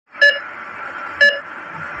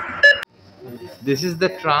This is the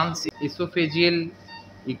transesophageal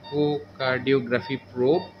echocardiography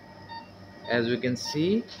probe. As we can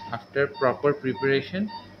see, after proper preparation.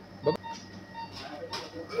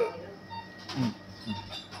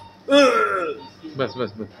 Bas.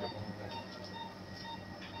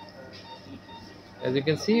 As you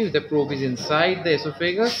can see, the probe is inside the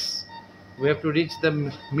esophagus. We have to reach the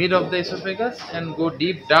mid of the esophagus and go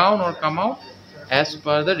deep down or come out as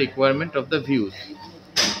per the requirement of the views.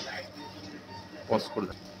 Pause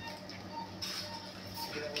করলাম।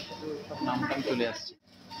 সব নাম চলে আসছে।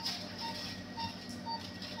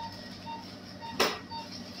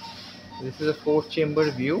 This is a 4-chamber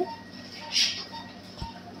view.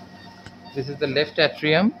 This is the left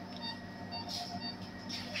atrium.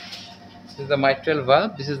 This is the mitral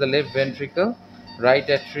valve. This is the left ventricle. Right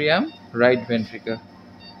atrium, right ventricle.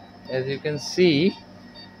 As you can see,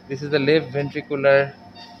 this is the left ventricular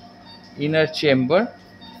inner chamber,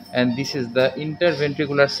 and this is the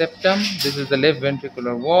interventricular septum. This is the left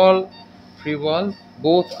ventricular wall, free wall.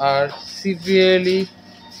 Both are severely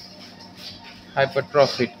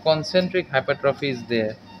hypertrophied. Concentric hypertrophy is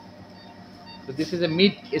there. So this is a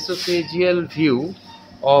mid-esophageal view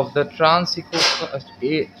of the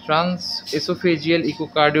transesophageal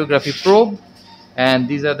echocardiography probe, and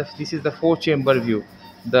this is the 4-chamber view.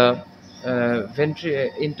 The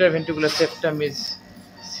interventricular septum is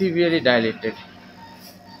severely dilated.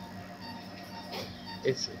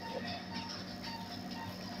 It's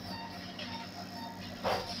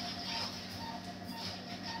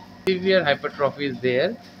severe hypertrophy is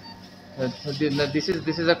there.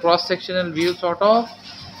 This is a cross-sectional view sort of.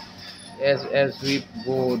 As we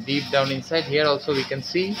go deep down inside, here also we can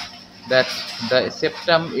see that the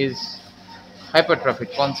septum is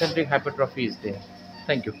hypertrophied. Concentric hypertrophy is there.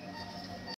 Thank you.